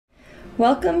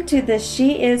Welcome to the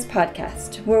She Is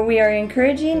podcast, where we are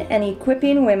encouraging and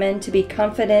equipping women to be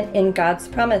confident in God's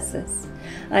promises.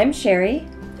 I'm Sherry.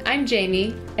 I'm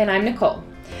Jamie. And I'm Nicole.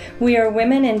 We are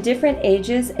women in different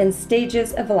ages and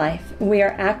stages of life. We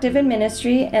are active in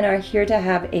ministry and are here to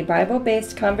have a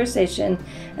Bible-based conversation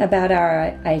about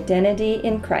our identity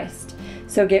in Christ.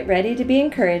 So get ready to be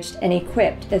encouraged and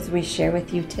equipped as we share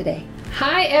with you today.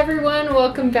 Hi, everyone.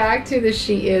 Welcome back to the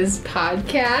She Is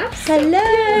podcast.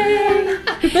 Hello!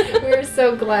 We're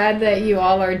so glad that you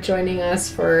all are joining us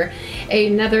for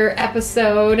another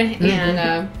episode.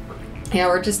 And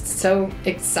we're just so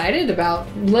excited about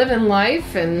living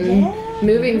life and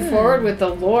moving forward with the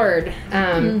Lord.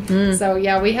 So,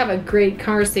 we have a great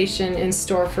conversation in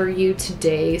store for you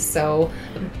today. So,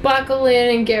 buckle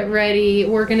in and get ready.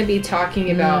 We're going to be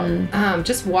talking about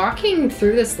just walking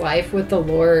through this life with the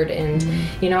Lord. And,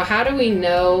 how do we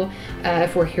know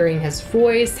if we're hearing His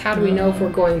voice? How do we know if we're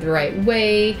going the right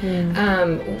way?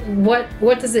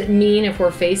 What does it mean if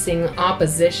we're facing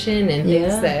opposition and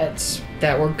things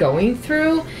that we're going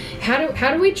through? How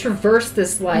do we traverse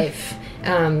this life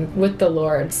with the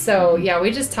Lord? So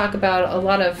we just talk about a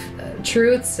lot of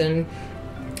truths and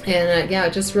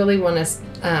just really want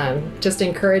to just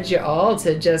encourage you all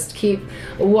to just keep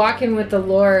walking with the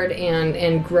Lord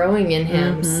and growing in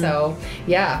Him. So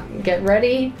get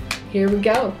ready. Here we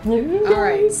go. All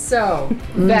right, so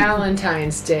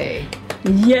Valentine's Day.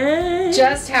 Yes!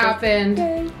 Just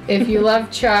happened. If you love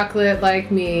chocolate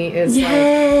like me, it's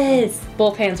like...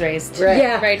 Both hands raised.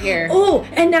 Right here. Oh,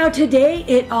 and now today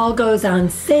it all goes on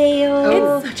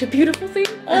sale. It's such a beautiful thing.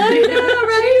 I know,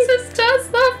 right? Jesus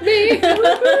does love me.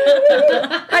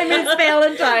 I miss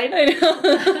Valentine. I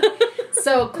know.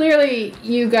 So clearly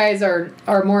you guys are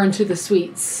more into the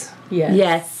sweets.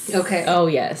 Yes. Okay. Oh,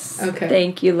 yes. Okay.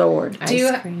 Thank you, Lord. Do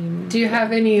you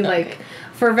have any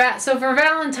for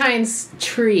Valentine's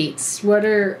treats? What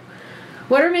are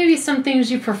maybe some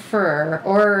things you prefer,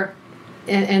 or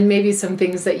and maybe some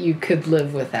things that you could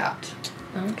live without?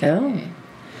 Okay. Oh.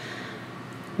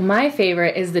 My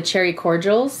favorite is the cherry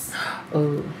cordials.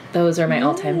 Oh, those are my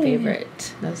all-time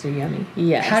favorite. Those are yummy.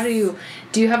 Yes. How do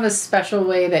you have a special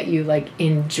way that you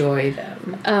enjoy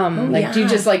them? Do you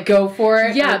just go for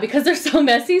it? Yeah, because they're so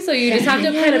messy, so you just have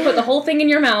to kind of put the whole thing in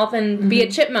your mouth and be a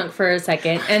chipmunk for a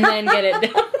second and then get it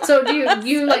down. So do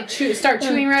you start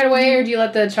chewing right away, or do you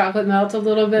let the chocolate melt a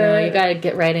little bit? No, you gotta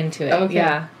get right into it.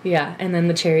 Okay. Yeah. And then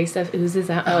the cherry stuff oozes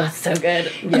out. Oh, it's so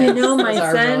good.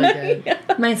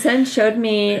 Yes, my son showed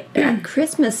me at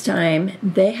Christmas time,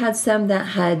 they had some that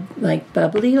had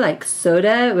bubbly,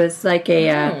 soda. It was like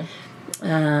a,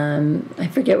 I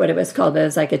forget what it was called, but it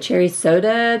was like a cherry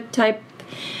soda type.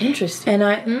 Interesting. And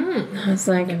I was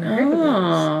like,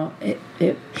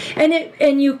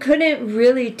 and you couldn't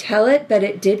really tell it, but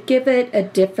it did give it a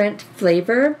different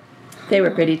flavor. They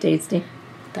were pretty tasty.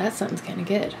 That sounds kind of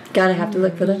good. Gotta have to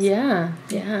look for those. Yeah.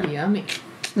 Yummy.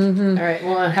 All right.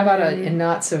 Well, how about a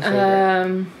not so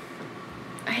favorite?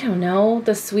 I don't know.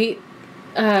 The sweet.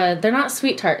 They're not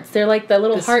sweet tarts. They're like the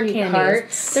little heart candies.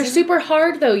 Hearts. They're super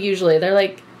hard though. Usually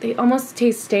they almost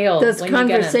taste stale. Those when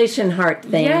conversation heart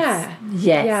things. Yeah.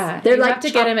 Yes. Yeah. They're you have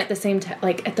to get them at the same time,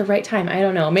 at the right time. I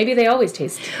don't know. Maybe they always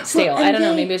taste stale. I don't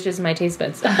know. Maybe it's just my taste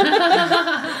buds.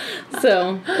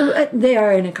 So they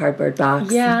are in a cardboard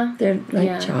box. Yeah. They're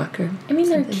chalk or. I mean,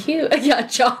 they're cute. Yeah,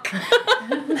 chalk.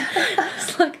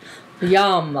 It's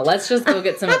yum. Let's just go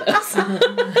get some of those.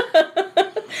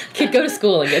 Could go to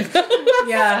school and get them.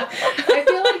 Yeah. I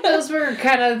feel like those were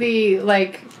kind of the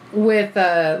with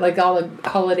all the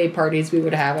holiday parties we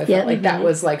would have. I felt like that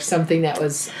was something that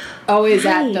was always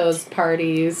at those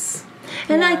parties.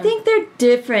 And I think they're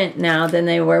different now than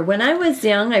they were. When I was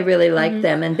young, I really liked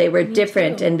them, and they were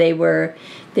different, and they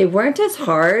weren't as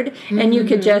hard, and you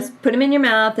could just put them in your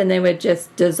mouth, and they would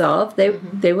just dissolve.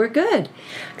 They were good.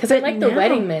 Because I like the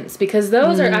wedding mints, because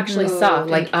those are actually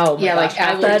soft. I will do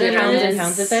pounds and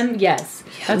pounds of them. Yes.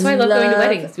 That's why I love going to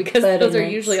weddings, because those are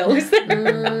usually always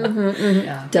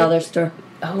there. Dollar store.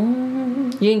 Oh.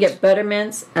 You can get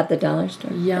buttermints at the dollar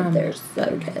store. Yum. They're so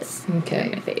good. Okay.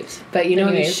 My faves. But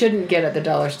you shouldn't get at the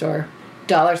dollar store.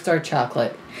 Dollar store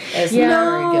chocolate. It's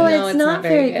not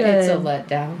very good. It's a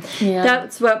letdown. Yeah.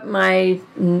 That's what my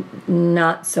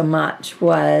not so much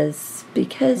was,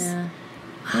 because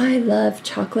I love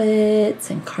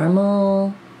chocolates and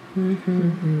caramel.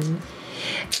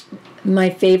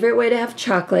 My favorite way to have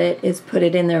chocolate is put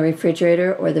it in the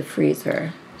refrigerator or the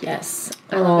freezer. Yes.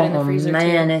 I love it in the freezer too. Oh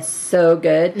man, it's so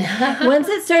good. Once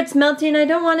it starts melting, I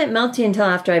don't want it melting until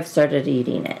after I've started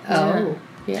eating it. Oh.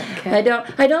 Yeah. Okay. I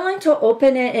don't like to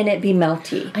open it and it be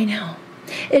melty. I know.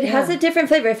 It has a different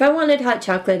flavor. If I wanted hot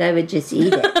chocolate, I would just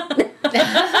eat it.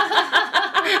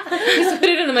 Just put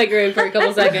it in the microwave for a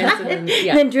couple seconds, and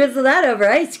then, then drizzle that over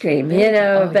ice cream, you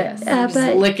know. Oh, but yes. Just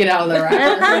but lick it out of the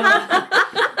wrapper.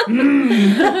 oh my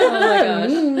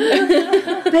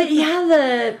gosh. but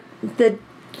yeah,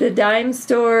 the dime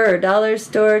store or dollar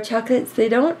store chocolates, it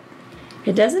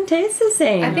doesn't taste the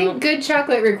same. I think good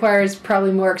chocolate requires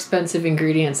probably more expensive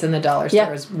ingredients than the dollar store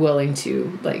Yeah. is willing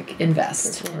to like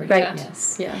invest. For sure. Right.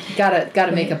 Yes. Yeah.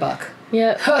 Gotta make a buck.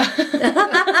 Yeah.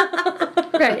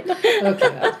 Right. Okay.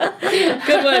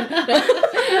 Good one.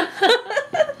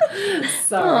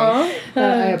 Sorry.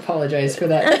 I apologize for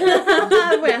that.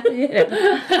 Well, you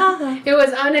know. It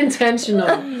was unintentional.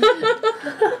 All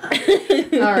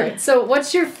right. So,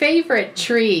 what's your favorite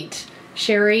treat,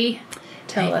 Sherry?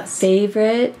 Tell us.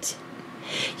 Favorite,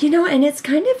 you know, and it's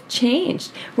kind of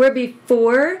changed. Where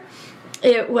before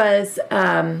it was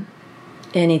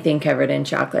anything covered in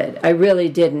chocolate. I really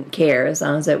didn't care as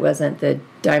long as it wasn't the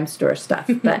dime store stuff.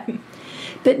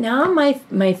 But now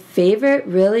my favorite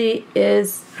really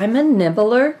is, I'm a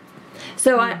nibbler.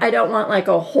 So I don't want like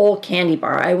a whole candy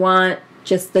bar. I want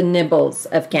just the nibbles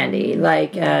of candy,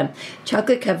 like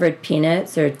chocolate covered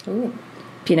peanuts or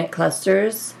peanut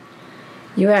clusters.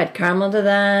 You add caramel to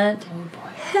that. Oh boy.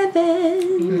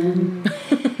 Heaven.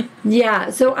 Yeah,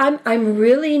 so I'm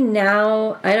really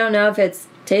now, I don't know if it's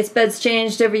taste buds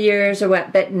changed over years or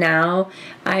what, but now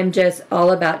I'm just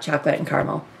all about chocolate and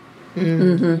caramel.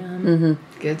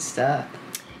 Good stuff.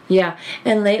 Yeah,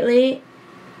 and lately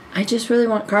I just really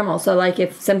want caramel. So like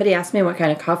if somebody asks me what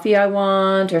kind of coffee I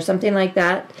want or something like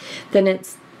that, then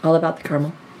it's all about the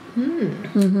caramel.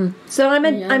 So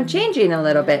I'm changing a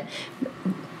little bit.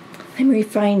 I'm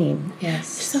refining. Yes.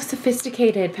 So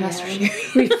sophisticated, Pastor Sherry.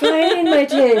 Refining my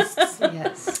tastes.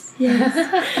 Yes. Yes.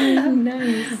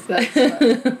 Nice. That's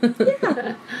fun.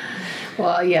 Yeah.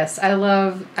 Well, yes, I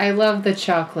love the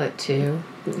chocolate too.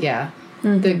 Yeah.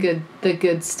 The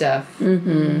good stuff.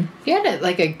 Mm-hmm. If you had it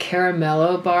like a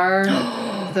caramello bar,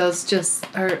 those just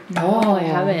are. Oh, I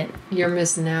haven't. You're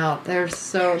missing out. They're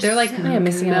like I am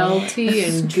missing out. melty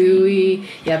and gooey.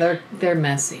 Yeah, they're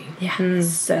messy. Yeah.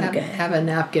 So good. Have a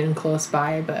napkin close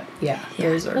by, but yeah,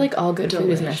 those I are feel like all good food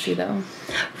is delish. messy, though.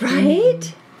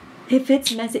 Right? If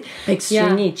it's messy, like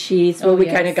stringy cheese. Well, Oh, we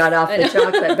yes. kind of got off the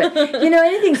chocolate, but you know,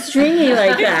 anything stringy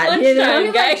like that. You know,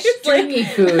 Sorry, guys. Stringy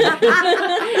food.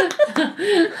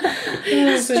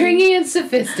 Stringy and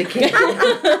sophisticated.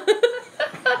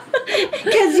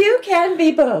 because you can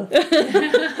be both.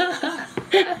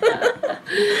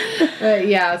 But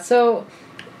yeah, so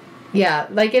yeah,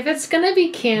 like if it's gonna be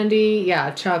candy,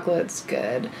 yeah, chocolate's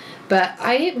good. But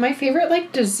my favorite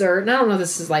like dessert, and I don't know if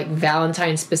this is like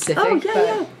Valentine specific, Oh, yeah, but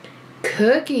yeah.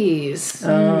 cookies.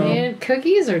 Man,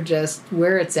 cookies are just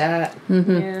where it's at.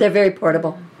 Yeah. They're very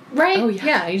portable. Right? Oh,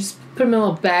 yeah. You just put them in a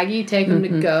little baggie, take them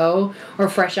to go, or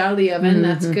fresh out of the oven.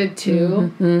 That's good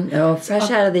too. Oh, fresh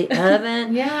out of the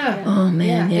oven. Yeah. Oh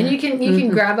man, yeah. And you can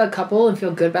grab a couple and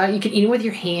feel good about it. You can eat them with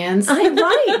your hands. I'm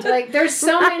right. Like there's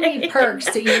so many perks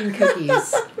to eating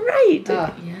cookies. Right.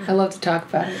 Oh, I love to talk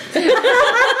about it.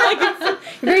 You're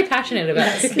very passionate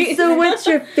about it. So, what's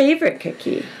your favorite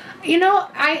cookie? You know,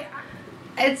 I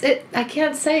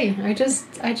can't say. I just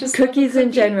Cookies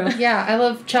in general. Yeah, I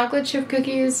love chocolate chip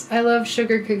cookies. I love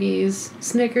sugar cookies,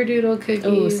 snickerdoodle cookies.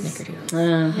 Oh,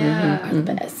 snickerdoodles. Yeah. Are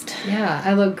the best. Yeah,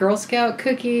 I love Girl Scout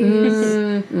cookies,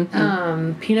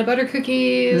 peanut butter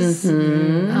cookies.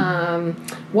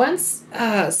 Once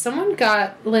someone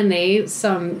got Lene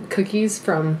some cookies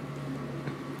from.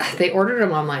 They ordered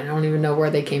them online. I don't even know where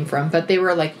they came from, but they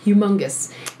were like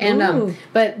humongous. And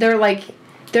but they're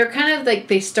kind of like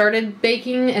they started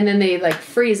baking and then they like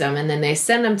freeze them and then they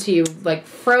send them to you like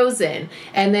frozen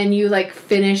and then you like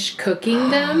finish cooking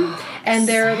them and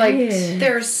they're like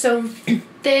they're so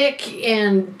thick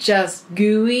and just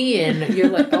gooey and you're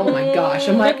like, oh my gosh.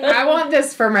 I'm like, I want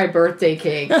this for my birthday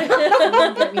cake.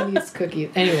 Get me these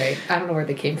cookies. Anyway, I don't know where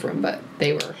they came from, but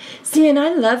they were. See, and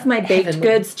I love my baked Heavenly.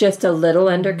 goods just a little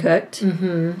undercooked.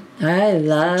 I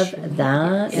love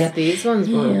that. Yeah, these ones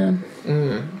were.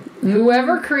 Yeah.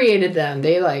 Whoever created them,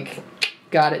 they like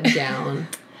got it down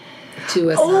to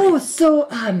a Oh, science. so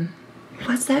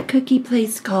what's that cookie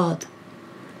place called?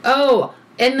 Oh,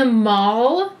 in the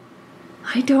mall.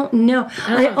 I don't know.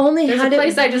 I only There's had a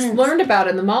place it I just once. learned about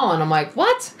in the mall, and I'm like,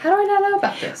 what? How do I not know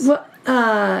about this?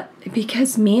 Well,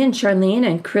 because me and Charlene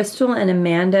and Crystal and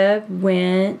Amanda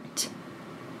went.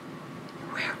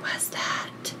 Where was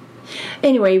that?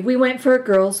 Anyway, we went for a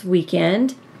girls'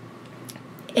 weekend.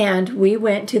 And we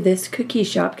went to this cookie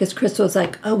shop because Crystal was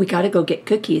like, oh, we got to go get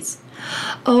cookies.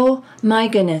 Oh, my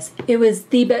goodness. It was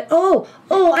the best. Oh,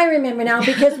 I remember now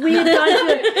because we had gone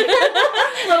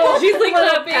to She's like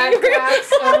clapping.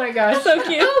 hats. Oh my gosh. So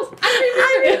cute.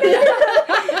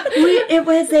 It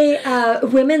was a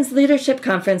women's leadership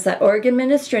conference that Oregon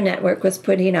Minister Network was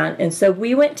putting on, and so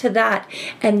we went to that,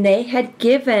 and they had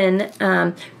given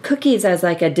cookies as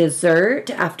like a dessert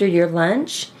after your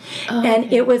lunch.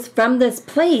 And it was from this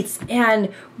place,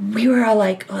 and we were all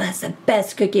like, oh, that's the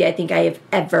best cookie I think I have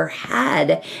ever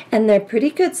had. And they're pretty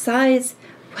good size.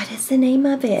 What is the name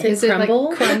of it? Is it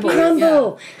Crumble? Like Crumble.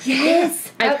 Crumble. Yeah.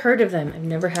 Yes. I've heard of them. I've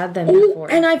never had them before.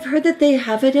 And I've heard that they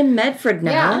have it in Medford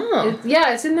now. Oh.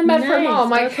 It's in the Medford Mall. I'm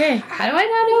like, okay. How do I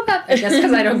not know about that? That's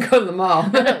because I don't go to the mall.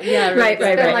 Yeah, Right.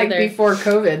 Like before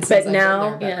COVID. But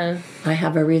now, I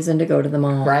have a reason to go to the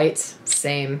mall. Right.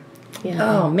 Same. Yeah.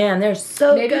 Oh man, they're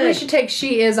so Maybe good. we should take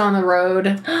She Is on the road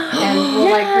and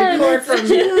we'll record from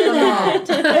the mall.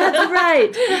 That's right.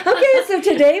 Okay, so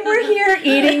today we're here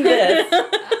eating this.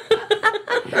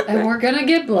 And we're gonna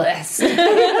get blessed.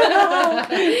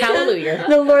 Hallelujah.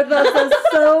 The Lord loves us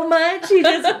so much, He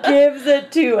just gives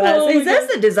it to us. He says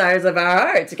the desires of our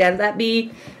hearts. Can that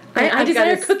be? I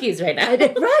desire cookies right now.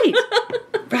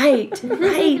 Right.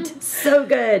 So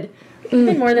good.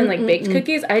 Even more than like baked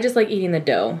cookies, I just like eating the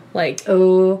dough. Like,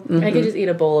 I could just eat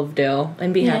a bowl of dough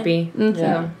and be happy. So, I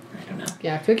don't know.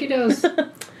 Yeah, cookie dough's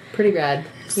pretty rad.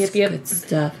 Yep. Good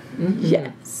stuff.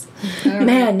 Yes.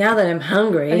 Man, now that I'm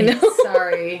hungry. I know.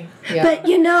 Sorry. Yeah. But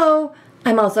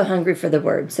I'm also hungry for the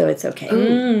word, so it's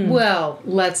okay. Well,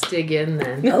 let's dig in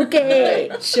then.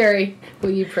 Okay. Sherry,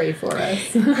 will you pray for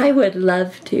us? I would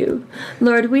love to.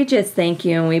 Lord, we just thank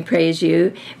you and we praise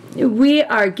you. We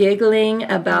are giggling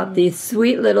about these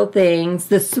sweet little things,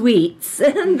 the sweets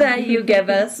that you give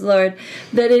us, Lord,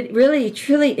 that it really,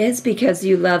 truly is because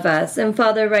you love us. And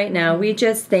Father, right now, we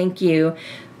just thank you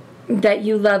that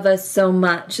you love us so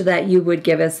much that you would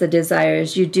give us the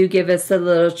desires. You do give us the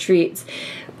little treats.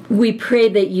 We pray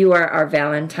that you are our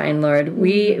Valentine, Lord.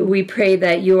 We pray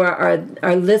that you are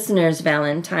our listeners'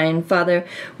 Valentine. Father,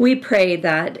 we pray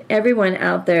that everyone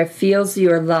out there feels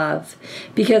your love.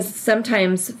 Because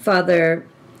sometimes, Father,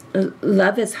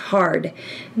 love is hard.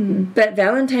 But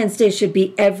Valentine's Day should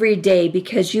be every day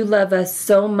because you love us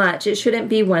so much. It shouldn't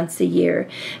be once a year.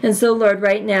 And so, Lord,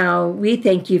 right now, we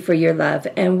thank you for your love.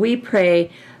 And we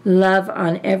pray love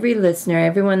on every listener,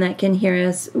 everyone that can hear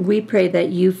us. We pray that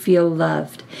you feel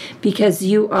loved because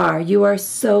you are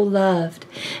so loved.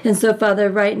 And so,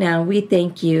 Father, right now, we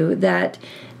thank you that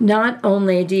not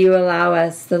only do you allow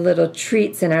us the little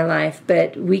treats in our life,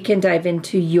 but we can dive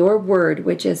into your word,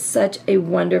 which is such a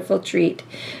wonderful treat.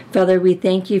 Father, we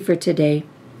thank you for today.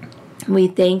 We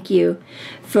thank you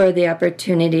for the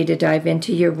opportunity to dive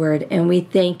into your word, and we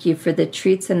thank you for the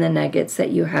treats and the nuggets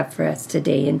that you have for us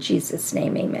today. In Jesus'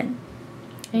 name, amen.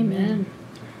 Amen.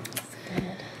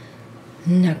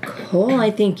 Nicole, I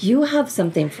think you have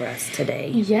something for us today.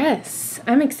 Yes,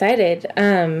 I'm excited.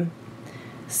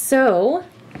 So,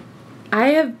 I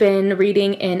have been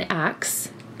reading in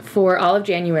Acts for all of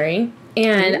January,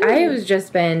 and I have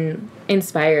just been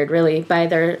inspired, really, by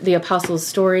the apostles'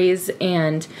 stories,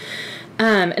 and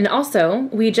also,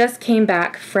 we just came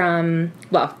back from,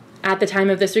 at the time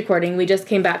of this recording, we just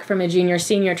came back from a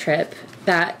junior-senior trip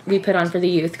that we put on for the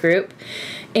youth group.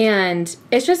 And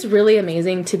it's just really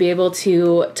amazing to be able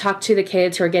to talk to the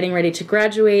kids who are getting ready to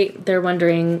graduate. They're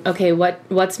wondering, okay,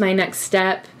 what's my next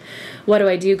step? What do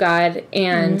I do, God?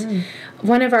 And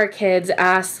one of our kids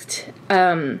asked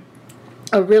a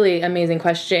really amazing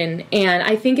question. And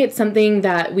I think it's something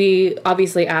that we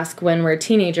obviously ask when we're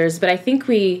teenagers, but I think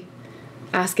we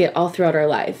ask it all throughout our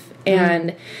life.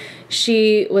 And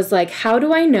she was like, how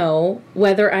do I know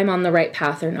whether I'm on the right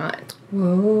path or not?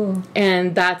 Whoa.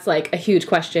 And that's like a huge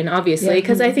question, obviously,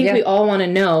 because I think we all want to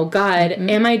know, God,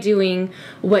 am I doing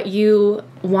what you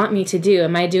want me to do?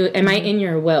 Am I in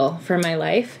your will for my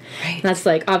life? Right. That's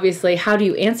like, obviously, how do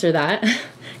you answer that?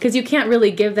 Because you can't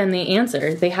really give them the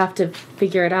answer. They have to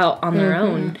figure it out on their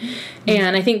own.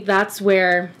 And I think that's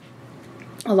where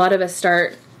a lot of us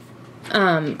start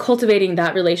cultivating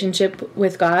that relationship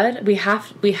with God. We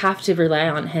have to rely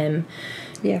on Him,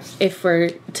 if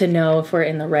we're to know if we're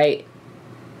in the right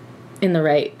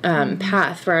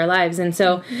path for our lives. And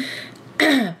so,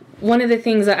 one of the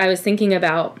things that I was thinking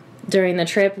about during the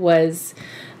trip was,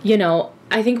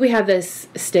 I think we have this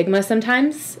stigma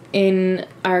sometimes in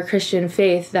our Christian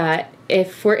faith that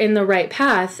if we're in the right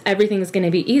path, everything's going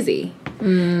to be easy,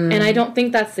 and I don't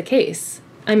think that's the case.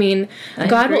 I mean,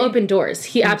 God will open doors.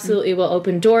 He absolutely will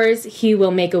open doors. He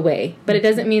will make a way. But it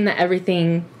doesn't mean that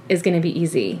everything is going to be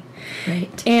easy.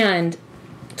 Right. And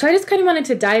so I just kind of wanted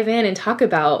to dive in and talk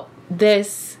about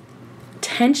this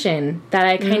tension that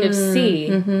I kind of see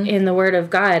in the Word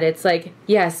of God. It's like,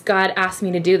 yes, God asked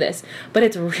me to do this, but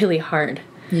it's really hard.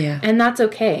 Yeah. And that's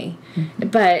okay.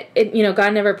 But,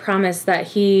 God never promised that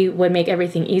he would make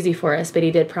everything easy for us, but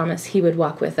he did promise he would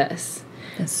walk with us.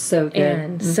 That's so good.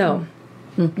 And so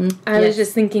I was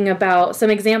just thinking about some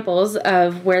examples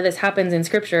of where this happens in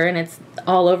Scripture, and it's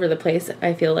all over the place,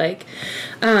 I feel like.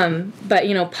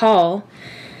 But, Paul,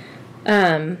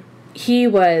 he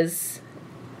was,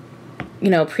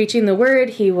 preaching the word.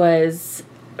 He was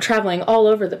traveling all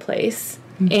over the place.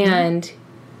 And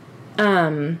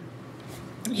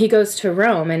he goes to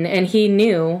Rome, and he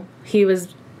knew he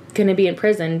was going to be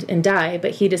imprisoned and die,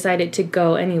 but he decided to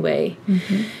go anyway.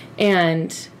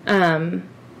 And, and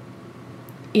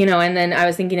then I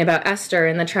was thinking about Esther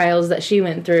and the trials that she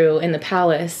went through in the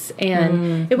palace,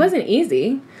 and it wasn't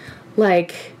easy.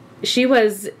 Like, she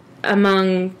was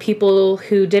among people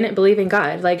who didn't believe in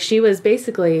God. Like, she was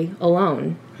basically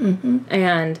alone.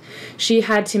 And she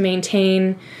had to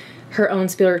maintain her own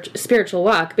spiritual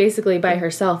walk basically by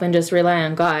herself and just rely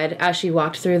on God as she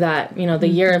walked through that, the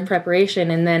year of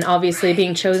preparation, and then obviously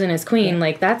being chosen as queen.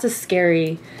 Like, that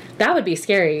would be a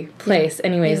scary place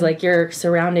anyways. Like, you're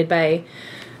surrounded by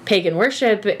pagan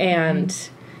worship and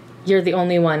you're the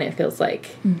only one, it feels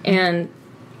like. And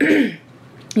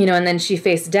and then she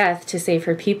faced death to save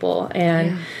her people,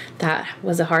 and that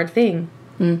was a hard thing.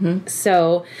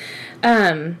 So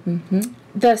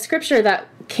the scripture that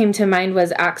came to mind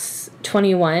was Acts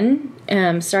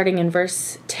 21, starting in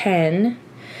verse 10.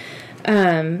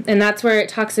 And that's where it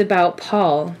talks about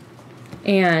Paul.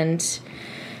 And,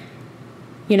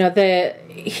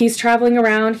 he's traveling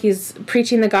around, he's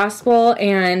preaching the gospel,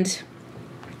 and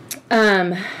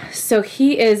so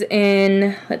he is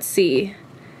in,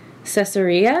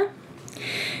 Caesarea.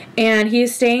 And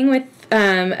he's staying with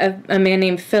a man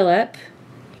named Philip,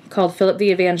 called Philip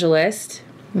the Evangelist.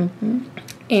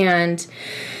 And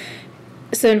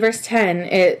so in verse 10,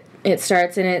 it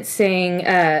starts, and it's saying,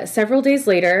 several days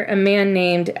later, a man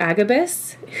named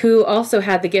Agabus, who also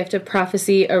had the gift of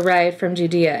prophecy, arrived from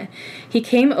Judea. He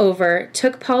came over,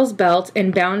 took Paul's belt,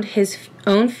 and bound his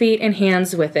own feet and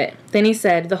hands with it. Then he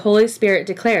said, "The Holy Spirit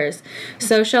declares,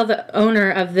 so shall the owner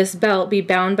of this belt be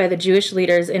bound by the Jewish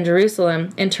leaders in Jerusalem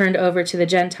and turned over to the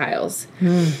Gentiles."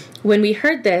 When we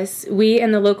heard this, we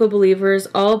and the local believers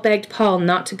all begged Paul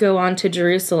not to go on to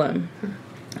Jerusalem.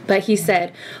 But he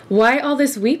said, "Why all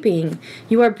this weeping?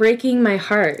 You are breaking my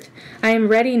heart. I am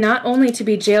ready not only to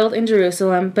be jailed in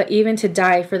Jerusalem, but even to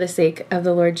die for the sake of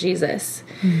the Lord Jesus."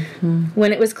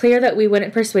 When it was clear that we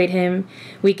wouldn't persuade him,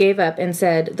 we gave up and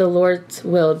said, "The Lord's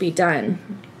will be done."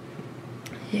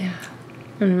 Yeah.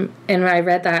 And when I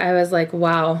read that, I was like,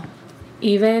 wow.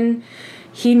 Even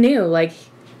he knew, like,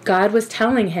 God was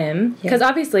telling him, because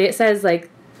obviously it says, like,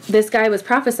 this guy was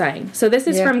prophesying. So this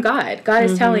is from God. God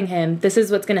is telling him, this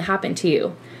is what's going to happen to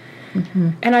you.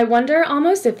 And I wonder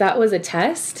almost if that was a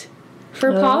test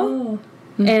for Paul.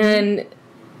 And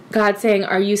God saying,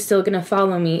 are you still going to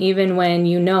follow me even when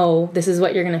you know this is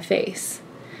what you're going to face?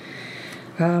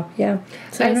 Wow, yeah.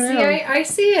 So I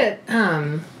see it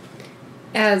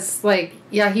as, like,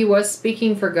 yeah, he was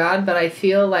speaking for God, but I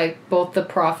feel like both the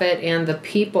prophet and the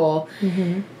people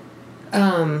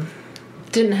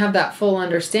didn't have that full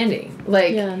understanding.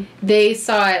 Like, they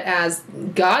saw it as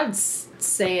God's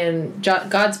saying,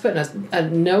 God's putting a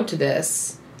no to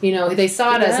this. They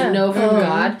saw it as a no from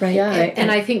God. Right.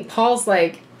 And I think Paul's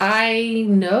like, I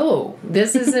know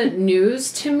this isn't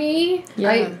news to me.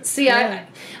 I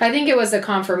think it was a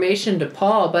confirmation to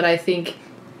Paul, but I think,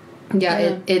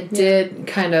 it did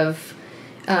kind of,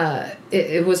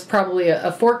 it was probably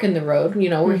a fork in the road,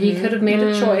 where he could have made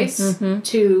a choice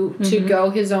to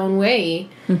go his own way.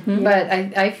 But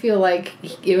I feel like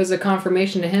it was a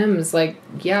confirmation to him. It's like,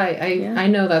 I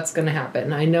know that's going to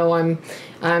happen. I know I'm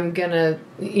going to,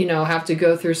 have to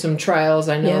go through some trials.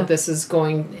 I know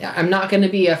I'm not going to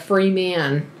be a free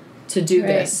man to do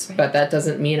this, but that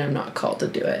doesn't mean I'm not called to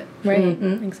do it. Right.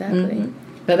 Exactly.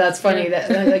 But that's funny that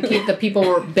the people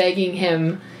were begging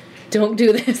him, don't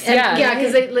do this.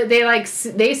 Because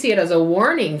they see it as a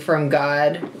warning from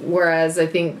God, whereas I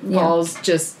think Paul's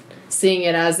just seeing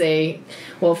it as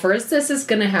first this is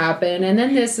going to happen, and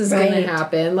then this is going to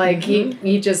happen. Like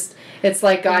he just, it's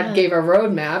like God gave a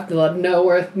roadmap to let him know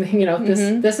where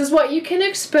this is what you can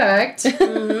expect,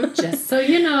 just so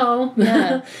you know.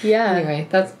 Anyway,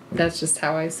 that's just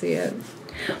how I see it.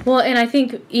 Well, and I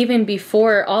think even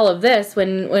before all of this,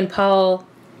 when Paul,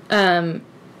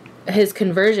 his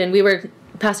conversion,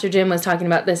 Pastor Jim was talking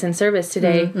about this in service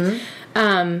today.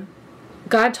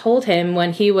 God told him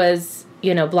when he was,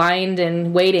 blind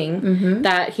and waiting,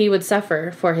 that he would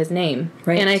suffer for his name.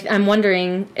 Right. And I'm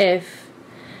wondering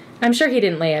I'm sure he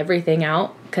didn't lay everything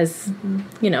out because,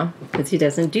 because he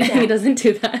doesn't do that. He doesn't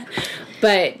do that.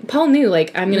 But Paul knew,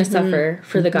 like, I'm going to suffer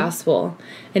for the gospel.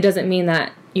 It doesn't mean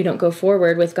that you don't go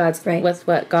forward with with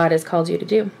what God has called you to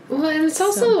do. Well, and it's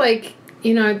also like,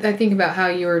 you know, I think about how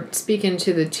you were speaking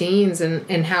to the teens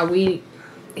and how we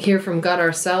hear from God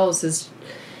ourselves is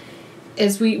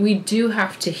we do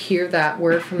have to hear that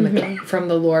word from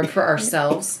the Lord for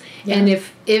ourselves. Yeah. And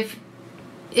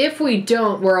if we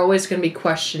don't, we're always going to be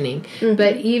questioning.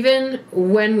 But even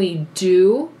when we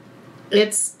do,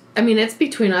 it's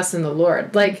between us and the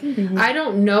Lord. Like, I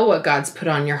don't know what God's put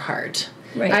on your heart.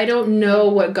 Right. I don't know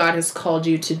what God has called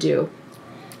you to do.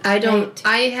 I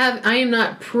am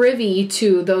not privy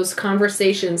to those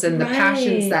conversations and the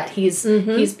passions that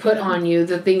he's put on you,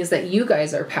 the things that you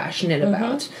guys are passionate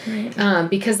about. Right.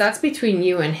 Because that's between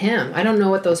you and him. I don't know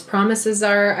what those promises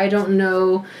are. I don't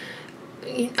know.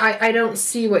 I don't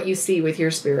see what you see with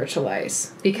your spiritual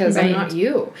eyes because I'm not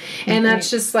you. And that's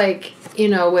just like, you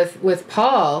know, with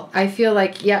Paul, I feel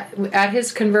like, at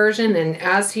his conversion and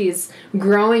as he's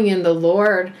growing in the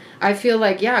Lord, I feel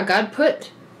like, God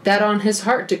put that on his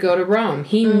heart to go to Rome.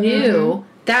 He knew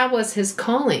that was his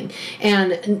calling.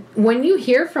 And when you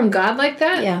hear from God like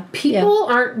that, people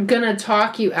aren't going to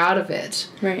talk you out of it.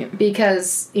 Right.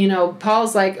 Because, you know,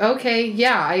 Paul's like, okay,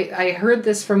 I heard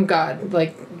this from God.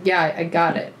 Like, I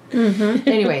got it.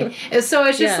 Anyway, so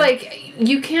it's just like,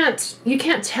 you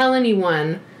can't tell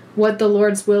anyone what the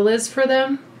Lord's will is for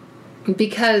them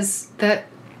because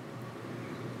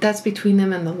that's between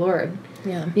them and the Lord.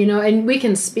 Yeah. You know, and we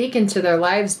can speak into their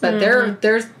lives, but they're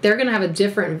going to have a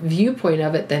different viewpoint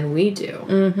of it than we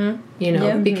do. You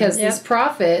know, because this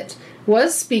prophet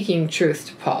was speaking truth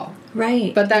to Paul.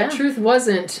 Right. But that truth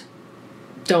wasn't,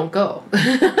 don't go.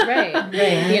 Right.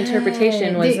 The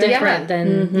interpretation was different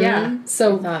than...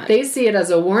 So they see it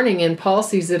as a warning and Paul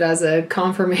sees it as a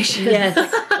confirmation. Yes.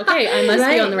 Okay, I must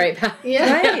be on the right path.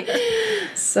 Yeah. Right.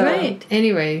 So,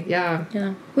 anyway, yeah.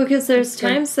 Well, because there's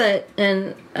times that,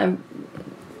 and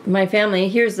my family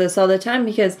hears this all the time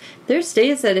because there's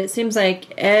days that it seems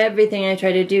like everything I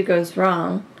try to do goes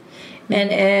wrong.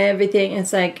 And everything,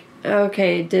 it's like,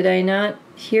 okay, did I not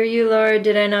hear you, Lord?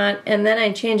 Did I not? And then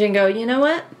I change and go, you know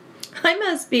what? I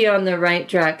must be on the right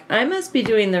track. I must be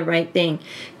doing the right thing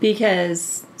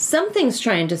because something's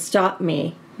trying to stop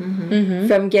me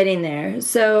from getting there.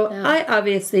 So I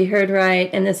obviously heard right,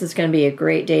 and this is going to be a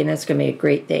great day, and this is going to be a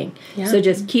great thing. Yeah. So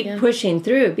just keep pushing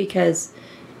through because,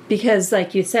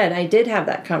 like you said, I did have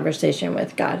that conversation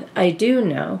with God. I do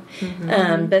know.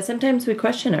 But sometimes we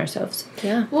question ourselves.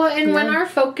 Yeah. Well, and when our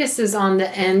focus is on the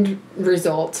end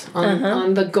result,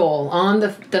 on the goal, on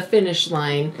the finish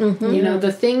line, you know,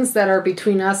 the things that are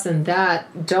between us and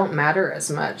that don't matter as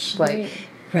much. Like,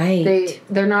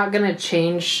 they're not going to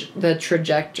change the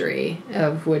trajectory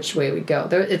of which way we go.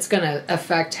 It's going to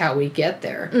affect how we get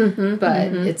there,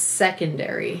 but it's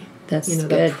secondary. That's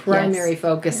the primary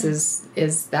focus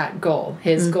is that goal.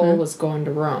 His goal was going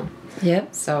to Rome.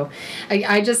 Yep. So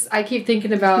I keep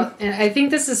thinking about, and I think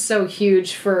this is so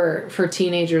huge for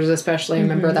teenagers especially. I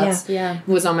remember that's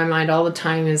was on my mind all the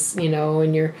time is, you know,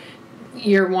 when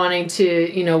you're wanting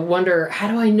to, you know, wonder, how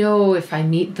do I know if I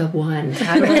meet the one?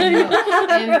 How do I know?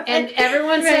 and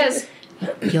everyone says,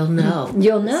 you'll know.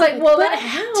 You'll know. It's like, well, that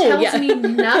tells me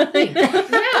nothing.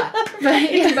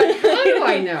 But how do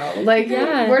I know? Like,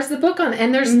 where's the book on?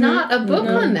 And there's not a book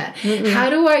on that. How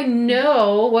do I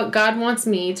know what God wants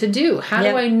me to do? How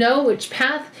do I know which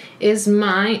path is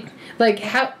mine? Like,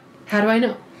 how do I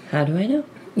know? How do I know?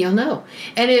 You'll know.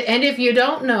 And if you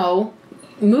don't know,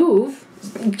 move.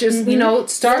 Just you know,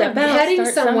 start heading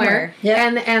somewhere.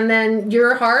 And then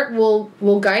your heart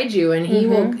will guide you, and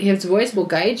his voice will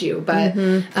guide you. But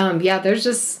there's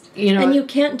just, you know, and you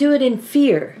can't do it in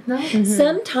fear. No.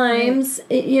 Sometimes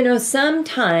you know,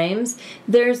 sometimes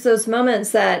there's those moments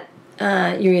that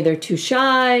you're either too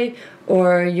shy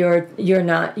or you're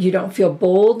not, you don't feel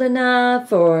bold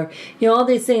enough, or you know, all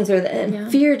these things,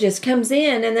 and fear just comes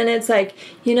in, and then it's like,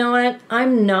 you know what,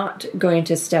 I'm not going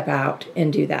to step out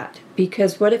and do that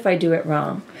because what if I do it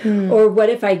wrong, or what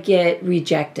if I get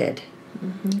rejected?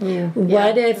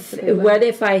 What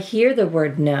if I hear the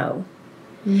word no?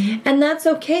 And that's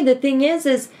okay. The thing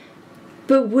is,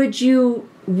 but would you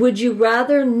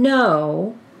rather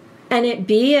know? And it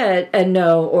be a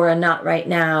no or a not right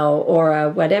now or a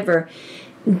whatever,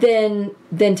 than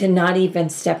to not even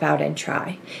step out and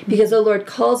try. Because the Lord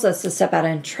calls us to step out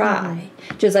and try.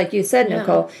 Just like you said,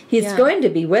 Nicole, He's going to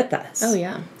be with us. Oh,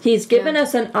 yeah. He's given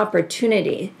us an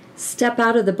opportunity. Step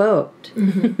out of the boat.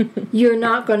 You're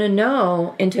not going to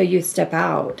know until you step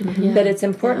out. But it's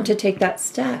important to take that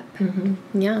step.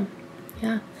 Yeah.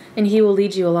 and he will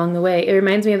lead you along the way. It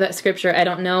reminds me of that scripture. I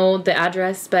don't know the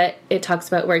address, but it talks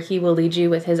about where he will lead you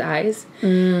with his eyes.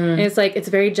 And it's like, it's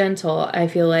very gentle, I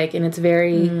feel like, and it's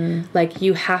very like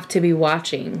you have to be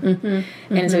watching.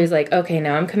 And so he's like, okay,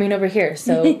 now I'm coming over here,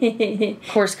 so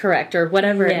course correct or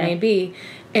whatever it may be.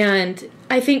 And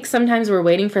I think sometimes we're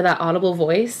waiting for that audible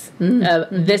voice of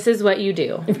this is what you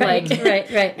do. Right,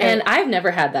 right. And I've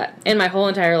never had that in my whole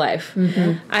entire life.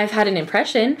 I've had an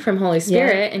impression from Holy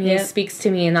Spirit, and he speaks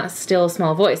to me in that still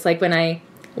small voice. Like when I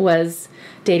was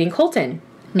dating Colton,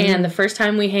 and the first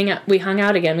time we hung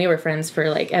out again. We were friends for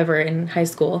like ever in high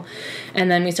school,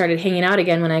 and then we started hanging out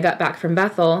again when I got back from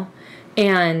Bethel,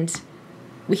 and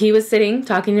he was sitting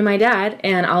talking to my dad,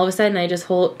 and all of a sudden I just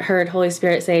heard Holy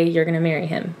Spirit say, "You're going to marry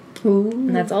him." Ooh.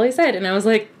 And that's all he said, and I was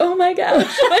like, "Oh my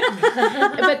gosh!"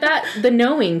 But the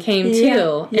knowing came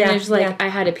too, and it was like I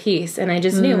had a peace, and I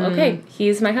just knew, okay,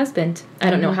 he's my husband. I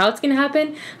don't know how it's going to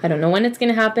happen. I don't know when it's going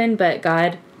to happen, but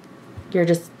God,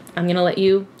 I'm going to let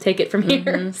you take it from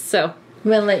here. So I'm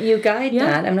going to let you guide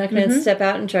that. I'm not going to step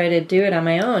out and try to do it on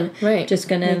my own. Right. Just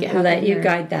going to let you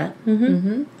guide that.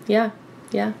 Yeah.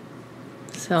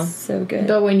 So good.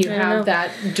 But when you have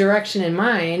that direction in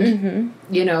mind,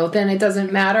 then it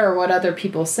doesn't matter what other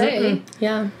people say.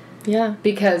 Yeah.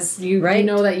 Because you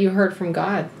know that you heard from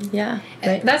God. Yeah.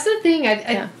 Right. That's the thing.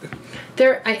 I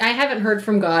haven't heard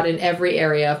from God in every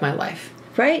area of my life.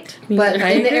 Right. But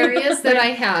in the areas that I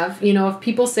have, if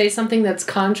people say something that's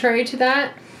contrary to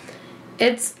that,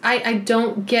 I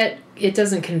don't get, it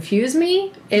doesn't confuse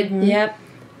me.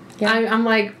 I'm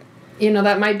like,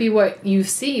 that might be what you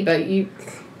see, but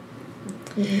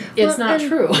it's not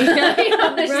true.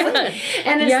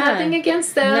 And it's nothing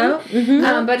against them.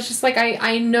 No. But it's just like,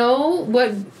 I know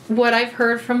what I've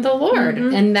heard from the Lord,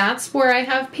 and that's where I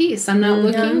have peace. I'm not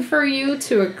looking for you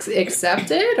to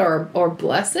accept it or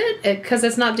bless it, because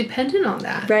it's not dependent on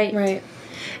that. Right.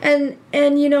 And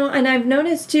and I've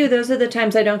noticed too, those are the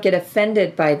times I don't get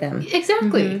offended by them.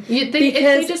 Exactly.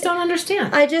 They just don't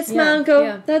understand. I just smile and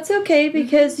go, that's okay,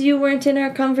 because you weren't in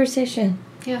our conversation.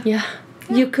 Yeah.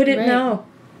 You couldn't know.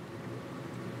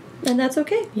 And that's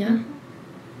okay. Yeah.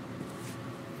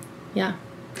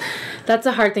 That's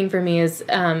a hard thing for me is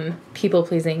people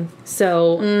pleasing.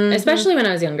 So, especially when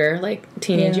I was younger, like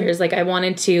teenage years, like I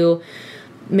wanted to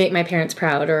make my parents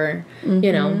proud or,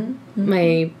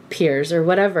 my peers or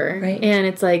whatever. Right. And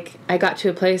it's like I got to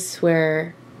a place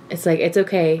where it's like it's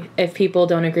okay if people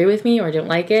don't agree with me or don't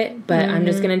like it, but I'm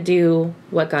just going to do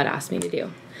what God asked me to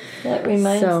do. That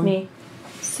reminds me,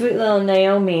 sweet little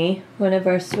Naomi, one of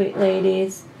our sweet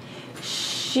ladies,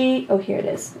 here it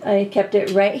is. I kept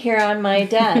it right here on my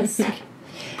desk.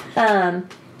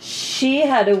 She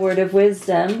had a word of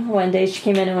wisdom. One day she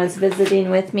came in and was visiting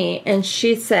with me, and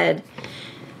she said,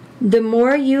 the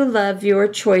more you love your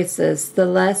choices, the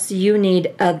less you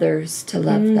need others to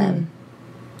love them.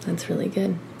 That's really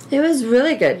good. It was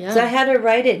really good. Yeah. So I had to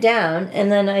write it down,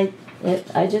 and then I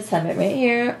just have it right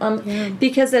here.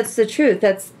 Because that's the truth.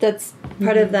 That's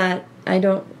part of that.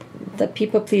 The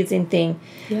people-pleasing thing.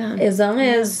 Yeah. As long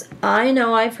as I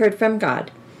know I've heard from God,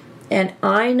 and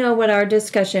I know what our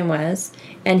discussion was,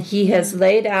 and He has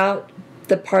laid out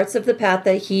the parts of the path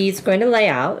that He's going to lay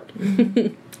out,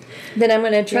 then I'm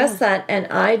going to trust that, and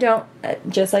I don't,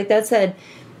 just like that said,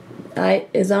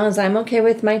 as long as I'm okay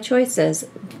with my choices,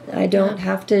 I don't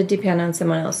have to depend on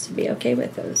someone else to be okay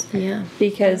with those. Yeah.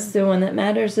 Because the one that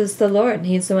matters is the Lord, and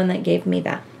He's the one that gave me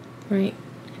that. Right.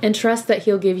 And trust that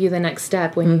He'll give you the next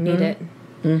step when you need it.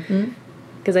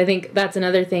 Because I think that's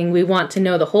another thing. We want to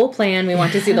know the whole plan. We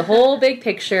want to see the whole big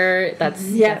picture. That's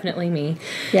definitely me.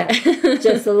 Yeah.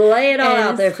 Just lay it all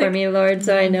out there for me, Lord,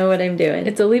 so I know what I'm doing.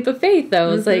 It's a leap of faith,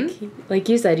 though. It's like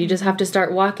you said, you just have to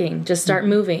start walking. Just start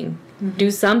moving.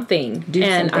 Do something.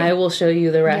 And I will show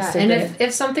you the rest of it. And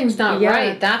if something's not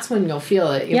right, that's when you'll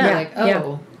feel it. You'll be like,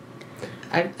 oh,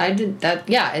 I did that.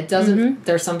 Yeah, it doesn't,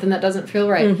 there's something that doesn't feel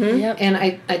right. And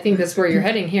I think that's where you're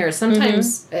heading here.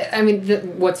 Sometimes, I mean,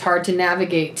 what's hard to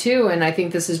navigate too, and I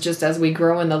think this is just as we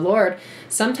grow in the Lord,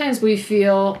 sometimes we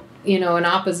feel, an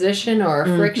opposition or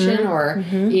a friction or,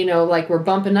 like we're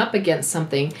bumping up against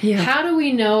something. Yeah. How do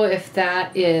we know if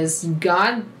that is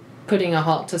God putting a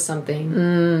halt to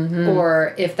something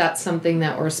or if that's something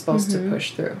that we're supposed to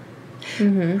push through?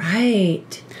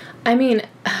 Right. I mean,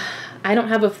 I don't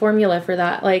have a formula for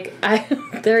that. Like,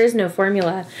 there is no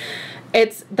formula.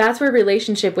 That's where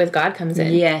relationship with God comes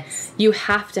in. Yes. You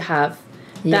have to have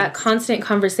that constant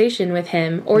conversation with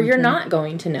Him, or you're not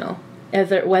going to know.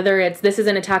 Whether it's this is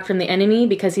an attack from the enemy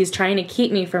because he's trying to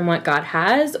keep me from what God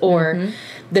has, or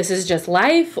this is just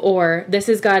life, or this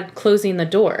is God closing the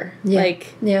door.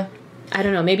 Yeah. I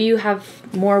don't know, maybe you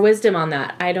have more wisdom on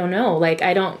that. I don't know. Like,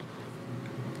 I don't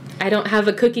have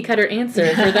a cookie cutter answer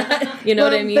for that. You know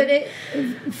what I mean?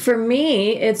 But for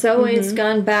me, it's always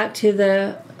gone back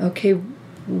to okay,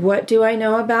 what do I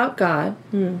know about God?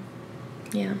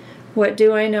 Yeah. What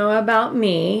do I know about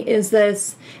me? Is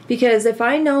this, because if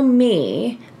I know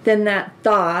me, then that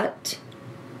thought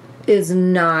is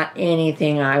not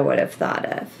anything I would have thought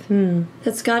of.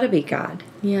 That's got to be God.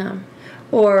 Yeah.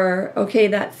 Or, okay,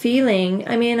 that feeling,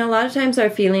 I mean, a lot of times our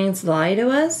feelings lie to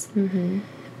us,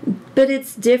 but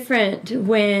it's different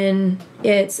when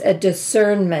it's a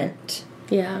discernment.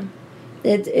 Yeah.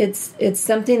 It's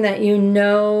something that you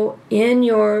know in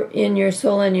your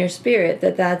soul and your spirit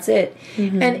that's it.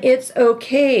 And it's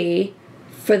okay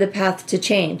for the path to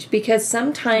change, because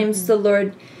sometimes the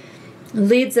Lord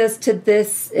leads us to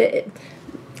this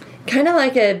kind of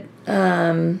like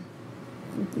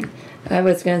I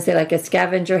was going to say like a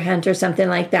scavenger hunt or something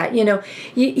like that. You know,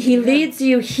 he leads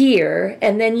you here,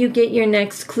 and then you get your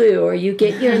next clue, or you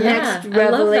get your next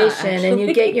revelation, and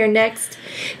you get your next,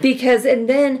 because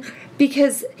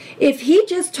if he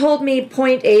just told me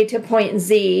point A to point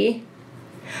Z,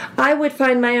 I would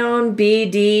find my own B,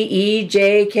 D, E,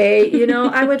 J, K, you know,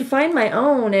 I would find my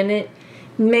own, and it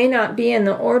may not be in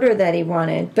the order that he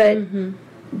wanted,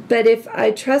 but if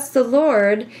I trust the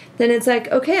Lord, then it's like,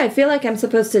 okay, I feel like I'm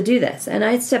supposed to do this, and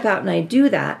I step out and I do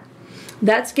that.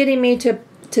 That's getting me to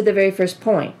the very first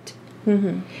point.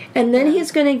 And then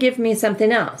he's going to give me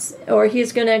something else, or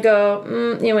he's going to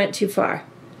go, you went too far,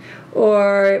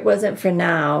 or it wasn't for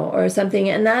now, or something,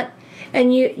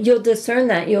 and you'll discern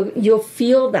that. You'll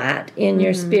feel that in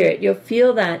your spirit. You'll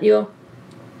feel that. You'll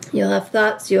have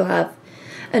thoughts. You'll have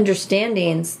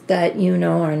understandings that you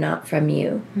know are not from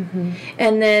you.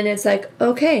 And then it's like,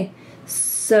 okay,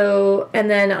 so, and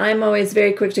then I'm always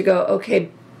very quick to go, okay,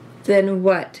 then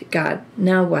what, God?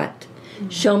 Now what?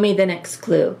 Show me the next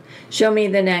clue. Show me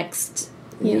the next,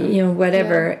 you know,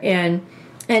 whatever. And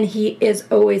he is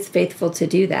always faithful to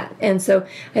do that. And so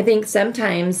I think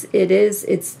sometimes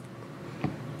it's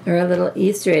or a little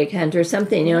Easter egg hunt or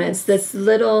something, you know, it's this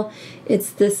little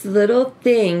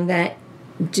thing that,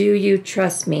 do you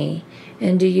trust me?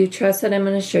 And do you trust that I'm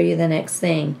going to show you the next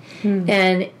thing?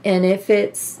 And if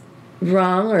it's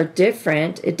wrong or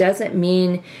different, it doesn't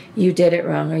mean you did it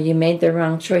wrong or you made the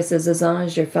wrong choices. As long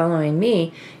as you're following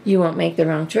me, you won't make the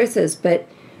wrong choices. But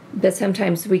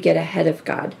sometimes we get ahead of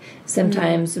God.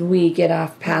 Sometimes we get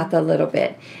off path a little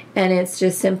bit. And it's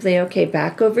just simply, okay,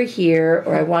 back over here,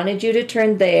 or I wanted you to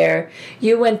turn there.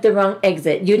 You went the wrong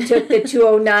exit. You took the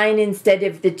 209 instead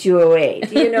of the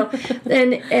 208, you know.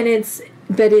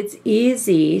 But it's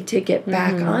easy to get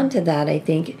back onto that, I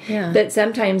think. Yeah. But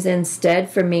sometimes instead,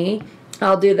 for me,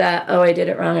 I'll do that, I did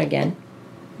it wrong again.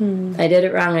 I did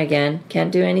it wrong again.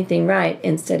 Can't do anything right,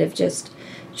 instead of just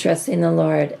trusting the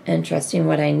Lord and trusting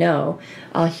what I know.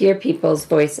 I'll hear people's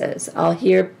voices. I'll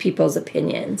hear people's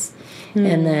opinions.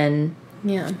 And then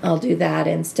I'll do that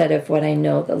instead of what I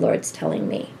know the Lord's telling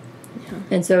me.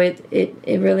 And so it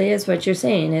really is what you're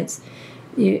saying. It's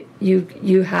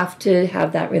you have to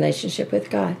have that relationship with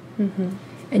God.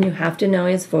 And you have to know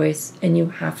his voice, and you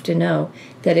have to know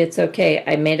that it's okay.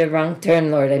 I made a wrong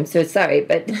turn, Lord. I'm so sorry,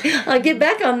 but I'll get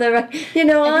back on the right. You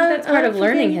know, I think that's part of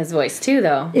learning his voice too,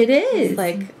 though. It is. It's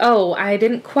like, oh, I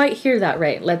didn't quite hear that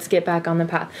right. Let's get back on the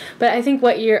path. But I think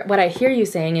what I hear you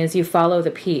saying is you follow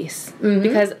the peace,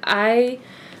 because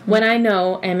when I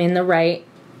know I'm in the right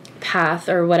path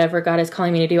or whatever God is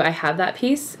calling me to do, I have that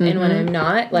peace. And when I'm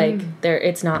not, like,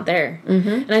 it's not there.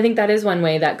 And I think that is one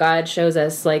way that God shows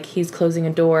us, like, he's closing a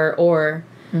door or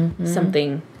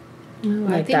something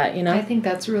like that, you know? I think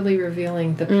that's really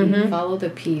revealing. The peace, follow the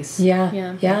peace.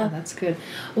 Yeah, that's good.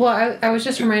 Well, I was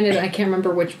just reminded, I can't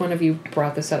remember which one of you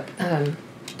brought this up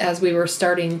as we were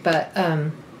starting, but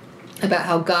about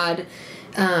how God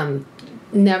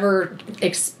never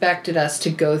expected us to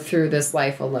go through this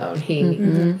life alone.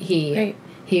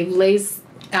 He lays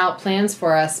out plans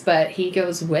for us, but he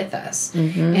goes with us.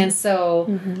 And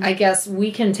so I guess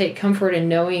we can take comfort in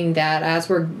knowing that as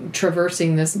we're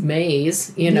traversing this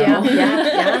maze, you know,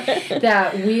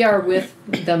 that we are with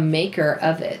the maker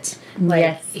of it.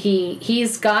 Like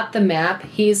he's got the map,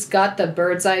 he's got the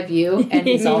bird's eye view, and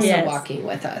he's also walking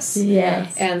with us.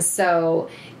 And so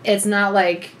it's not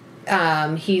like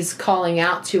he's calling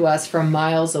out to us from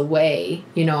miles away,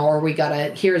 you know, or we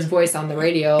gotta hear his voice on the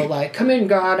radio, like, come in,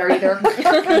 God, are you there?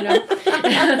 You know?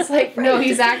 And it's like, no,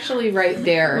 he's actually right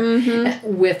there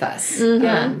with us.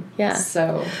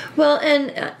 So, well,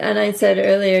 and I said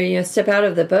earlier, you know, step out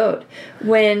of the boat.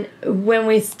 When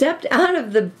we stepped out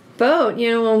of the boat,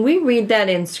 when we read that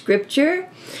in Scripture,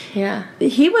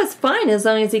 he was fine as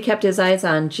long as he kept his eyes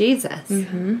on Jesus.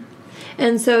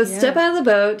 And so step out of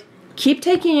the boat, keep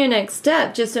taking your next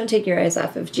step, just don't take your eyes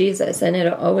off of Jesus, and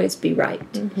it'll always be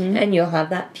right. And you'll have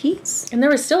that peace. And there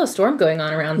was still a storm going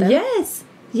on around them. Yes.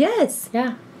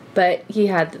 Yeah. But he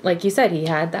had, like you said, he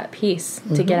had that peace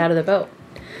to get out of the boat.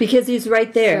 Because he's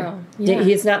right there. So,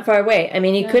 he's not far away. I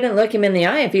mean, he couldn't look him in the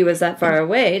eye if he was that far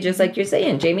away, just like you're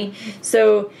saying, Jamie.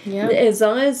 So as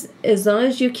long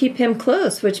as you keep him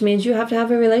close, which means you have to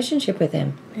have a relationship with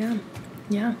him.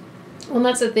 Yeah. Well,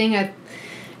 that's the thing.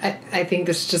 I think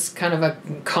this is just kind of a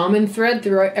common thread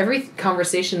through every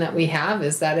conversation that we have,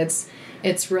 is that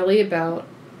it's really about,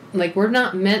 like, we're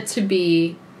not meant to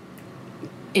be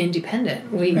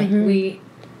independent.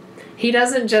 He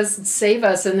doesn't just save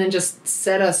us and then just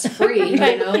set us free,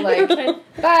 like,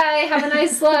 bye, have a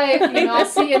nice life, I'll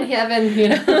see you in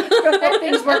heaven, hope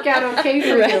things work out okay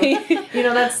for you.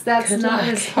 That's Good not luck.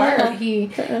 His heart.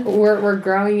 We're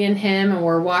growing in him, and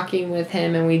we're walking with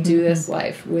him, and we do this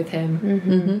life with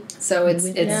him. So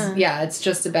it's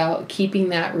just about keeping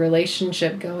that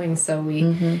relationship going, so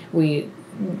we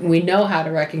know how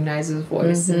to recognize his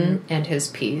voice and his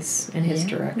peace and his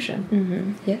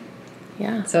direction.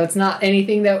 Yeah. So it's not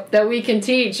anything that we can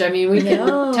teach. I mean, we can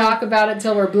talk about it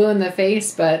till we're blue in the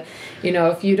face, but,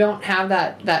 if you don't have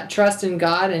that trust in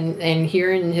God and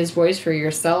hearing his voice for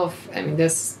yourself, I mean,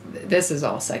 this is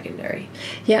all secondary.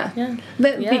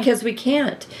 But because we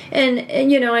can't. And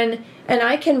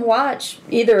I can watch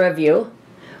either of you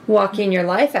walking your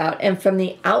life out, and from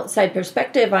the outside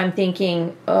perspective, I'm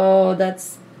thinking, oh,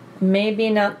 that's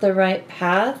maybe not the right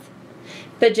path.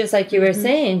 But just like you were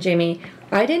saying, Jamie,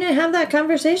 I didn't have that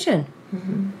conversation.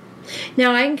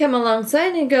 Now I can come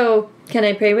alongside and go, can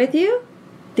I pray with you?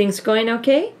 Things going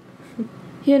okay?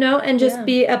 And just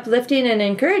be uplifting and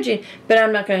encouraging. But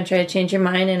I'm not going to try to change your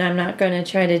mind, and I'm not going to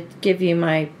try to give you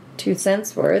my 2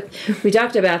 cents worth. We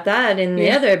talked about that in the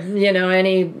other,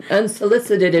 any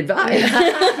unsolicited advice.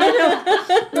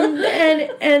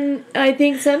 And I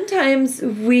think sometimes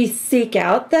we seek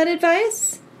out that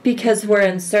advice because we're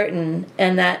uncertain,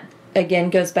 and that again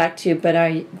goes back to, but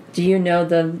do you know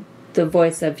the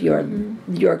voice of your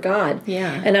God?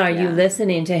 And are you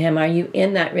listening to him? Are you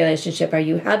in that relationship? Are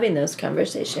you having those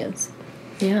conversations?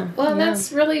 Well,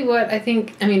 that's really what I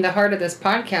think, the heart of this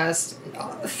podcast,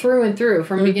 through and through,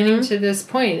 from beginning to this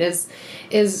point,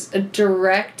 is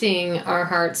directing our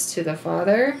hearts to the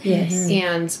Father.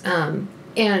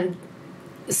 And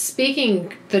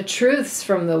speaking the truths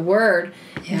from the Word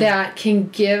that can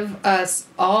give us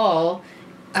all,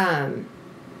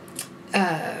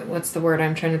 what's the word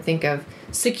I'm trying to think of?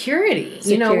 Security.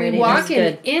 We walk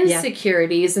in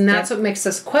insecurities, and that's what makes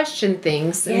us question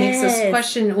things. It makes us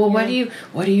question, well, what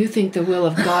do you think the will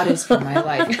of God is for my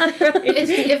life?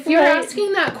 If you're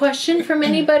asking that question from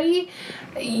anybody,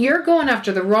 you're going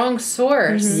after the wrong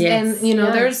source. And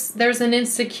there's an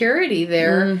insecurity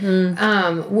there,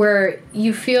 where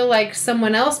you feel like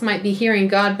someone else might be hearing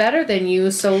God better than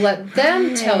you, so let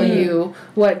them tell you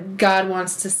what God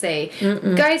wants to say.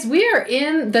 Guys, we are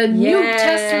in the New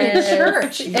Testament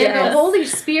church, and the Holy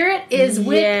Spirit is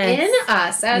within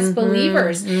us as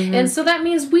believers. And so that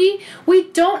means we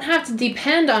don't have to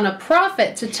depend on a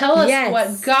prophet to tell us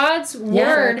what God's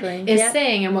word is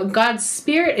saying and what God's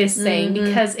Spirit is saying,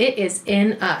 because it is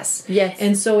in us.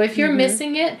 And so if you're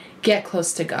missing it, get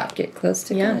close to God. Get close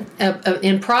to God.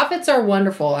 And prophets are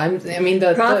wonderful.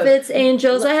 The prophets,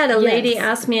 angels. I had a lady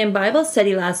ask me in Bible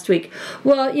study last week,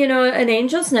 well, an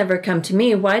angel's never come to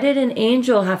me. Why did an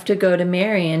angel have to go to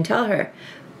Mary and tell her?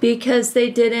 Because they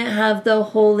didn't have the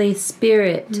Holy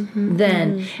Spirit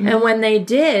then. And when they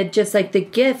did, just like the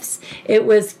gifts, it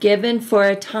was given for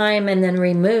a time and then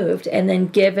removed, and then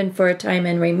given for a time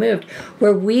and removed.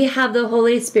 Where we have the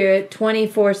Holy Spirit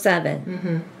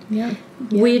 24/7.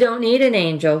 We don't need an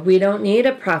angel. We don't need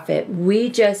a prophet.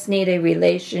 We just need a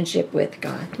relationship with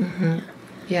God.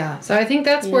 So I think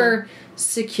that's where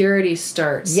security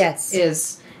starts.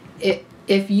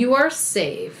 If you are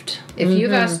saved, if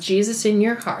you've asked Jesus in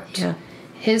your heart,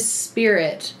 his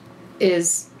Spirit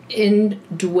is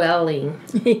indwelling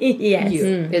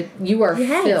you. You are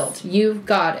filled. You've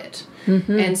got it.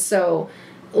 And so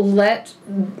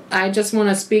I just want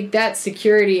to speak that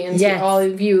security into all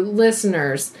of you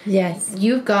listeners.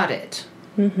 You've got it.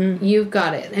 You've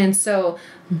got it. And so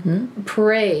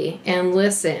pray and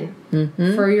listen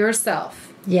for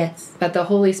yourself. But the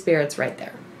Holy Spirit's right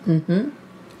there.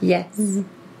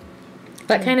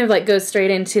 That kind of goes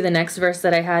straight into the next verse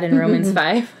that I had in Romans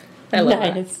 5. I love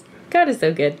that. God is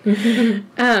so good.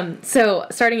 So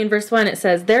starting in verse 1, it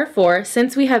says, "Therefore,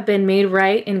 since we have been made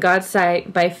right in God's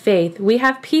sight by faith, we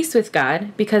have peace with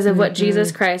God because of what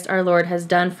Jesus Christ our Lord has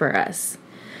done for us."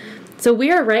 So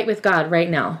we are right with God right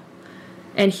now,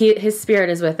 and His Spirit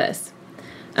is with us.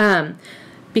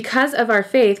 Because of our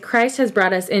faith, Christ has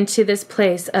brought us into this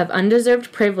place of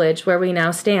undeserved privilege where we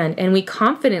now stand, and we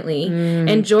confidently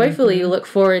and joyfully look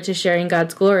forward to sharing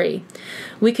God's glory.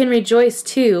 We can rejoice,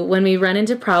 too, when we run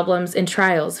into problems and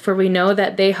trials, for we know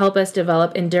that they help us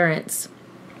develop endurance.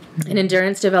 And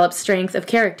endurance develops strength of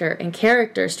character, and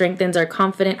character strengthens our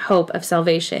confident hope of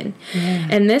salvation.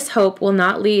 And this hope will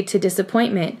not lead to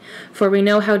disappointment, for we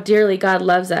know how dearly God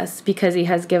loves us because He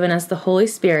has given us the Holy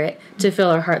Spirit to fill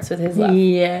our hearts with His love.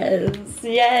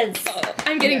 Yes.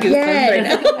 I'm getting goosebumps right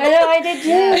now. I know, I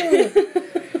did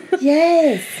too.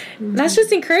 Yes. That's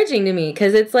just encouraging to me,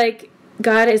 because it's like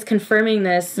God is confirming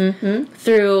this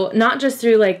through, not just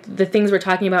through like the things we're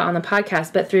talking about on the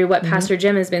podcast, but through what Pastor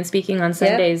Jim has been speaking on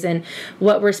Sundays and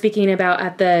what we're speaking about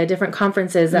at the different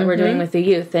conferences that we're doing with the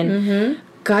youth. And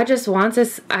God just wants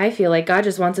us, I feel like God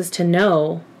just wants us to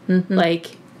know,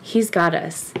 like, He's got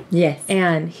us. Yes.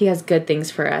 And He has good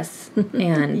things for us.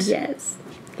 And yes.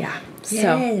 Yeah. So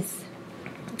Yes.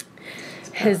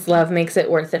 His love makes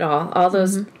it worth it all. All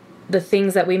those, the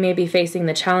things that we may be facing,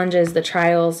 the challenges, the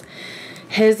trials,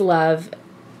 His love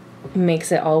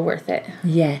makes it all worth it.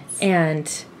 Yes.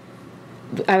 And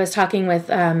I was talking with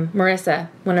Marissa,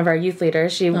 one of our youth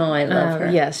leaders. She, I love her.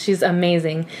 Yes, she's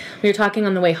amazing. We were talking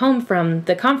on the way home from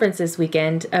the conference this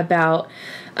weekend about,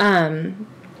 how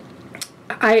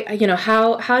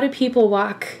do people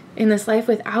walk in this life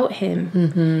without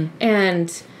Him?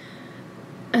 And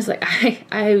I was like,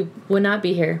 I would not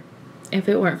be here if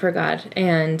it weren't for God.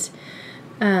 And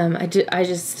I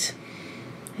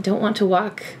don't want to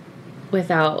walk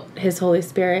without His Holy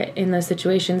Spirit in those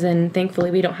situations, and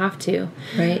thankfully we don't have to.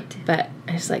 Right. But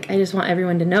I just want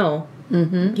everyone to know,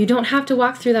 you don't have to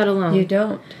walk through that alone. You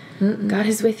don't. God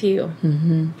is with you.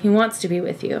 He wants to be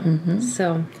with you.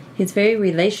 So He's very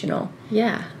relational.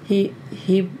 yeah, He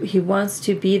wants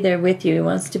to be there with you. He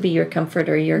wants to be your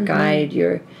comforter, your guide,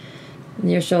 your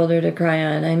shoulder to cry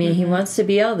on. I mean, He wants to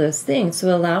be all those things,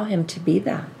 so allow Him to be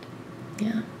that.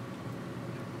 yeah.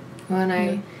 Well,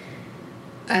 and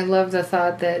I love the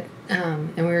thought that,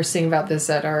 and we were singing about this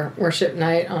at our worship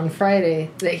night on Friday,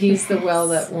 that He's the well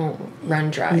that won't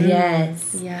run dry.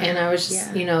 Yes. Yeah. And I was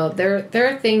just, there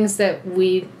are things that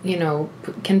we,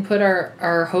 can put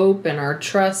our hope and our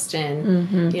trust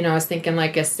in. I was thinking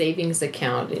like a savings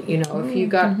account. If you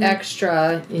got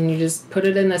extra and you just put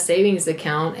it in the savings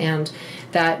account, and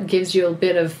that gives you a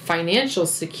bit of financial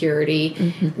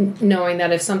security, knowing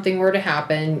that if something were to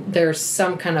happen, there's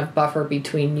some kind of buffer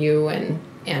between you and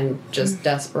just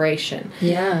desperation.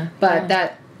 Yeah. But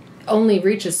that only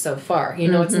reaches so far.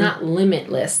 It's not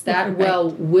limitless. That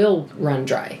well will run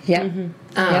dry.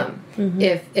 Yeah.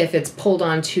 If it's pulled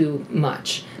on too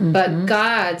much. But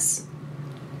God's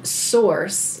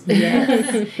source,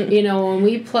 when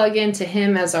we plug into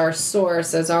Him as our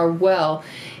source, as our well,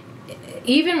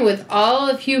 even with all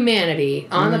of humanity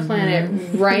on the planet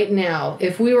right now,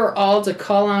 if we were all to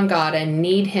call on God and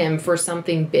need Him for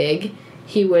something big,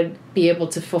 He would be able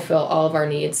to fulfill all of our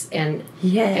needs and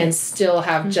still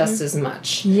have just as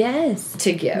much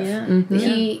to give.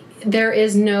 Yeah. There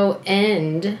is no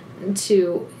end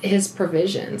to His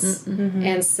provisions.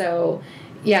 And so,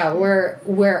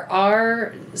 where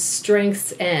our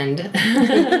strengths end,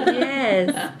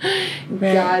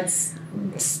 God's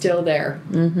still there.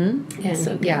 And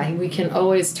so we can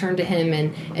always turn to Him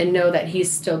and know that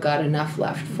He's still got enough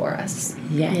left for us.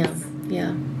 Yeah.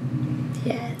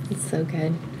 It's so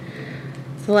good.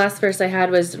 So the last verse I had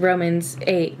was Romans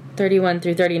 8:31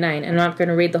 through 39. I'm not going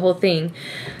to read the whole thing,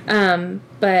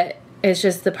 but it's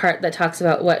just the part that talks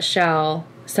about what shall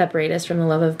separate us from the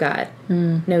love of God.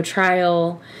 No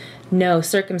trial, no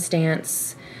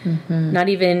circumstance, not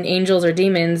even angels or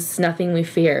demons, nothing we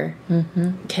fear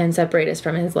can separate us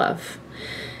from His love.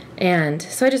 And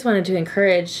so I just wanted to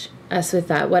encourage us with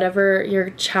that. Whatever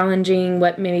you're challenging,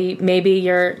 what maybe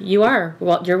you're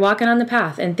walking on the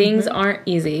path, and things aren't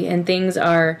easy, and things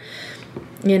are,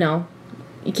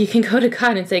 you can go to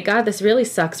God and say, God, this really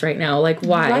sucks right now. Like,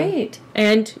 why? Right.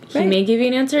 And He may give you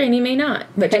an answer, and He may not.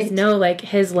 But just know, like,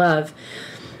 His love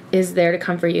is there to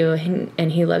comfort you,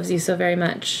 and He loves you so very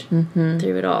much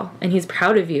through it all. And He's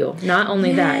proud of you. Not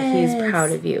only that, He's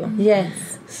proud of you.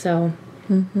 Yes. So.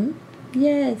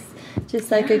 Yes.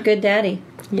 Just like a good daddy.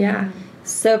 Yeah.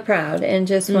 So proud and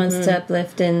just wants to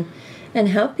uplift and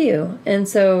help you. And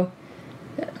so,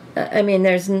 I mean,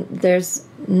 there's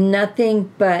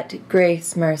nothing but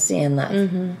grace, mercy, and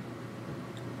love.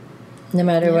 No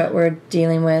matter what we're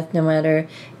dealing with, no matter,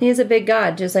 he's a big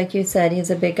God, just like you said. He's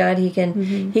a big God. He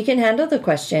can he can handle the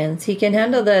questions. He can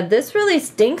handle this really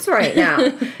stinks right now,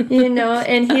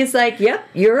 and he's like, yep,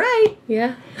 you're right.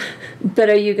 Yeah. But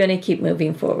are you going to keep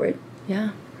moving forward?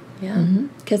 Yeah. Yeah.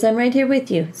 Because I'm right here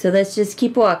with you. So let's just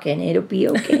keep walking. It'll be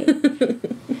okay.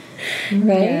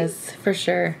 Right? Yes, for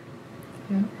sure.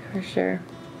 Yeah. For sure.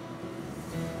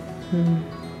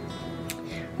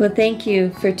 Well, thank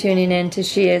you for tuning in to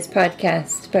Shia's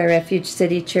podcast by Refuge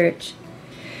City Church.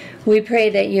 We pray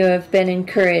that you have been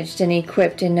encouraged and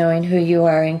equipped in knowing who you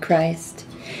are in Christ.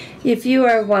 If you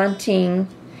are wanting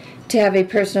to have a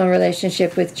personal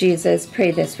relationship with Jesus,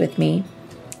 pray this with me.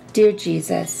 Dear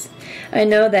Jesus, I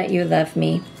know that you love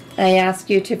me. I ask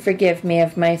you to forgive me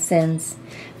of my sins.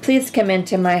 Please come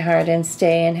into my heart and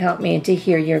stay and help me to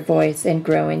hear your voice and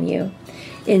grow in you.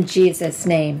 In Jesus'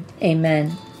 name,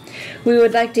 amen. We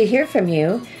would like to hear from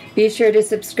you. Be sure to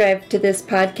subscribe to this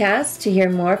podcast to hear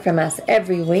more from us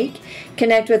every week.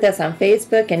 Connect with us on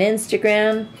Facebook and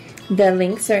Instagram. The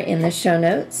links are in the show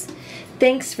notes.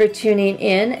 Thanks for tuning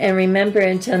in, and remember,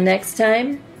 until next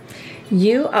time,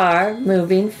 you are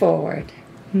moving forward.